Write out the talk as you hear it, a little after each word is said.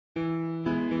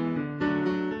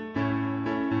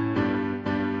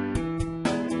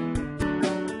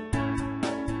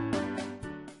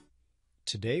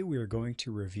Today we are going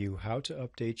to review how to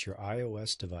update your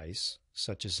iOS device,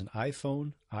 such as an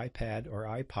iPhone, iPad, or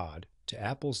iPod, to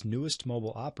Apple's newest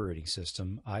mobile operating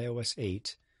system, iOS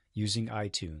 8, using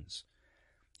iTunes.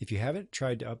 If you haven't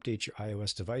tried to update your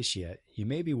iOS device yet, you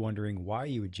may be wondering why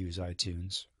you would use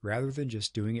iTunes rather than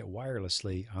just doing it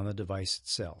wirelessly on the device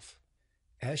itself.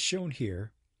 As shown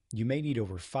here, you may need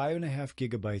over 5.5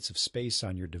 gigabytes of space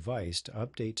on your device to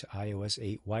update to iOS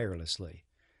 8 wirelessly.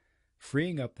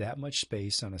 Freeing up that much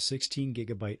space on a 16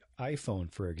 gigabyte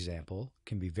iPhone, for example,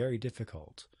 can be very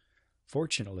difficult.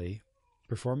 Fortunately,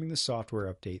 performing the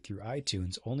software update through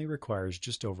iTunes only requires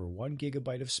just over 1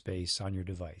 gigabyte of space on your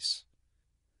device.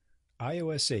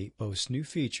 iOS 8 boasts new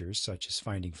features such as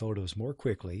finding photos more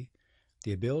quickly,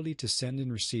 the ability to send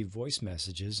and receive voice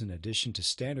messages in addition to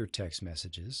standard text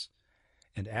messages,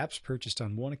 and apps purchased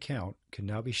on one account can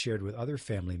now be shared with other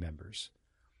family members.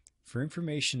 For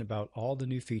information about all the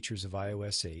new features of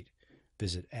iOS 8,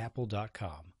 visit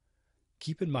apple.com.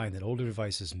 Keep in mind that older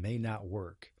devices may not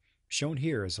work. Shown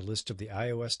here is a list of the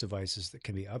iOS devices that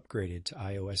can be upgraded to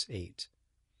iOS 8.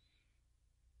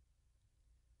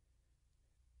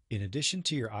 In addition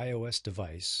to your iOS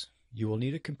device, you will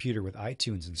need a computer with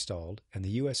iTunes installed and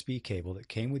the USB cable that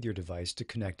came with your device to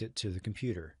connect it to the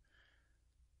computer.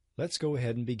 Let's go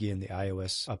ahead and begin the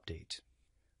iOS update.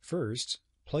 First,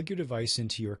 plug your device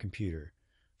into your computer.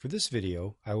 For this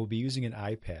video, I will be using an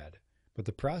iPad, but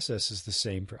the process is the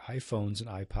same for iPhones and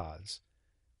iPods.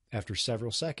 After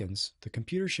several seconds, the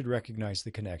computer should recognize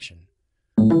the connection.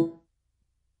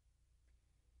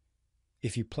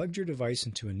 If you plugged your device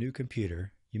into a new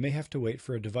computer, you may have to wait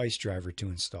for a device driver to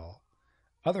install.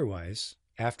 Otherwise,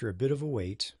 after a bit of a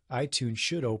wait, iTunes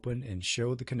should open and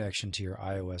show the connection to your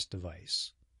iOS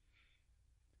device.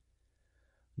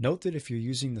 Note that if you're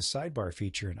using the sidebar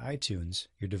feature in iTunes,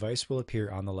 your device will appear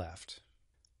on the left.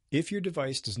 If your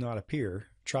device does not appear,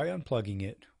 try unplugging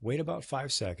it, wait about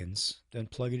 5 seconds, then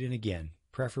plug it in again,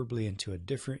 preferably into a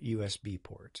different USB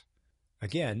port.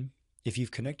 Again, if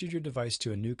you've connected your device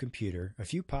to a new computer, a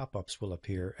few pop-ups will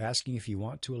appear asking if you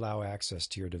want to allow access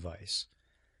to your device.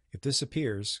 If this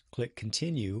appears, click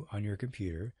Continue on your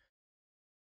computer,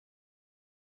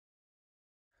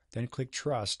 then click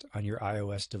Trust on your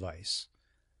iOS device.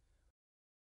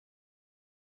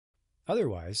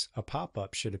 Otherwise, a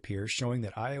pop-up should appear showing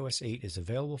that iOS 8 is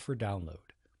available for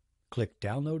download. Click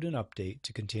Download and Update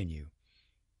to continue.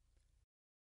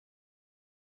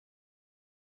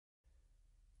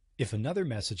 If another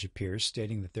message appears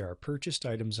stating that there are purchased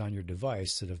items on your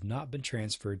device that have not been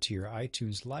transferred to your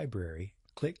iTunes library,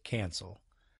 click Cancel.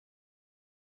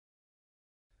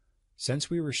 Since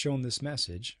we were shown this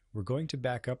message, we're going to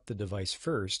back up the device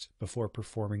first before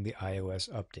performing the iOS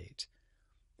update.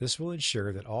 This will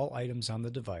ensure that all items on the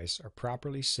device are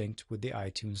properly synced with the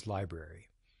iTunes library.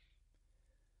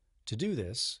 To do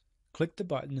this, click the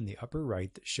button in the upper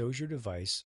right that shows your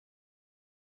device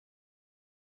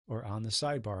or on the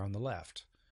sidebar on the left.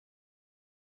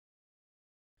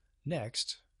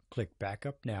 Next, click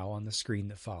Backup Now on the screen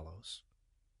that follows.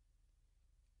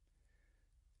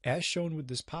 As shown with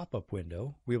this pop-up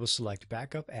window, we will select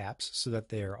Backup Apps so that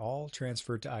they are all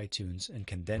transferred to iTunes and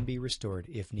can then be restored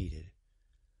if needed.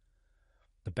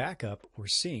 The backup or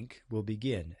sync will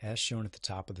begin as shown at the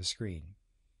top of the screen.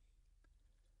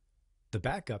 The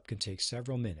backup can take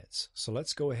several minutes, so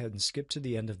let's go ahead and skip to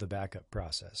the end of the backup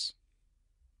process.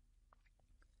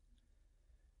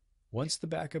 Once the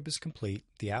backup is complete,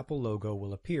 the Apple logo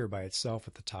will appear by itself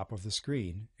at the top of the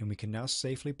screen, and we can now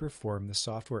safely perform the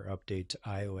software update to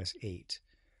iOS 8.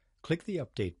 Click the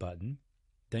Update button,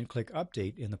 then click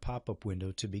Update in the pop-up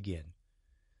window to begin.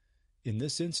 In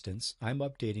this instance, I'm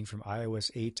updating from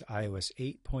iOS 8 to iOS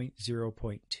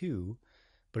 8.0.2,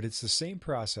 but it's the same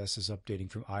process as updating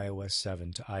from iOS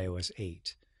 7 to iOS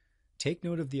 8. Take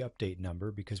note of the update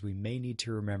number because we may need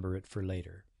to remember it for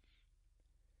later.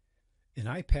 An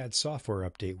iPad software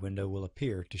update window will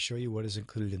appear to show you what is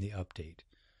included in the update.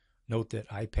 Note that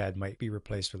iPad might be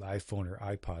replaced with iPhone or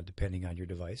iPod depending on your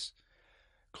device.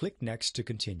 Click Next to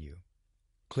continue.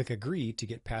 Click Agree to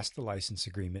get past the license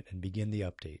agreement and begin the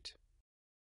update.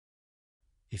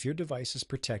 If your device is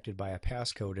protected by a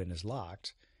passcode and is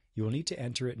locked, you will need to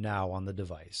enter it now on the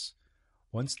device.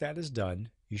 Once that is done,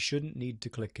 you shouldn't need to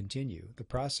click Continue. The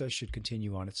process should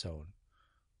continue on its own.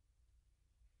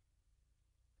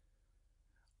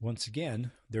 Once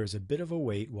again, there is a bit of a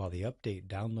wait while the update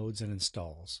downloads and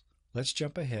installs. Let's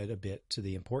jump ahead a bit to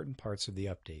the important parts of the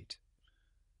update.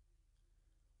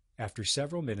 After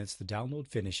several minutes, the download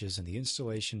finishes and the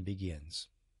installation begins.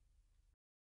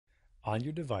 On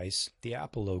your device, the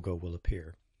Apple logo will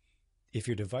appear. If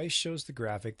your device shows the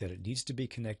graphic that it needs to be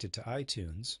connected to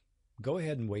iTunes, go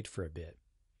ahead and wait for a bit.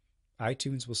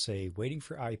 iTunes will say waiting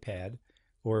for iPad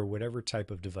or whatever type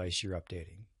of device you're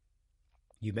updating.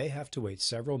 You may have to wait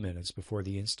several minutes before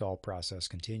the install process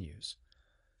continues.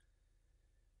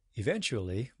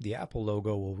 Eventually, the Apple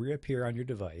logo will reappear on your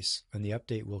device and the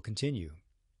update will continue.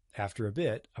 After a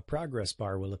bit, a progress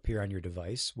bar will appear on your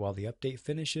device while the update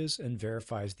finishes and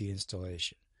verifies the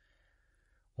installation.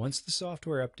 Once the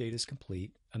software update is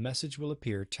complete, a message will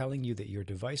appear telling you that your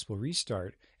device will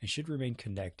restart and should remain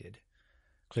connected.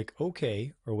 Click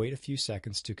OK or wait a few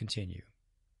seconds to continue.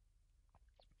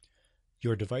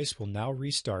 Your device will now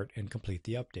restart and complete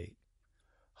the update.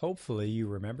 Hopefully you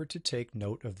remember to take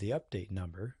note of the update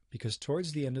number because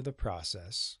towards the end of the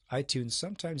process, iTunes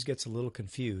sometimes gets a little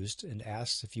confused and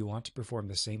asks if you want to perform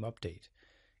the same update.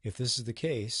 If this is the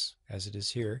case, as it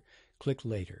is here, click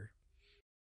Later.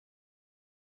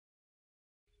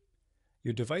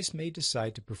 Your device may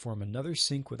decide to perform another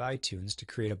sync with iTunes to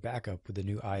create a backup with the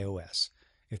new iOS.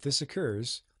 If this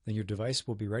occurs, then your device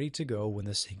will be ready to go when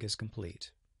the sync is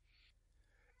complete.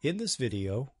 In this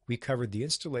video, we covered the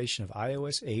installation of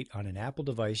iOS 8 on an Apple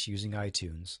device using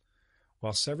iTunes.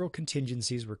 While several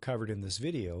contingencies were covered in this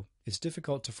video, it's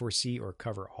difficult to foresee or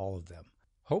cover all of them.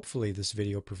 Hopefully this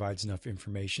video provides enough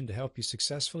information to help you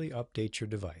successfully update your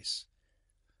device.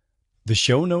 The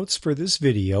show notes for this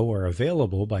video are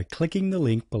available by clicking the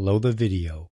link below the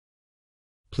video.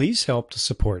 Please help to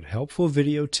support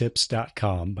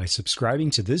helpfulvideotips.com by subscribing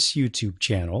to this YouTube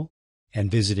channel and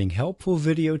visiting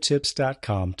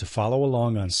helpfulvideotips.com to follow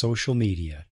along on social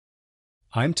media.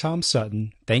 I'm Tom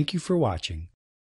Sutton. Thank you for watching.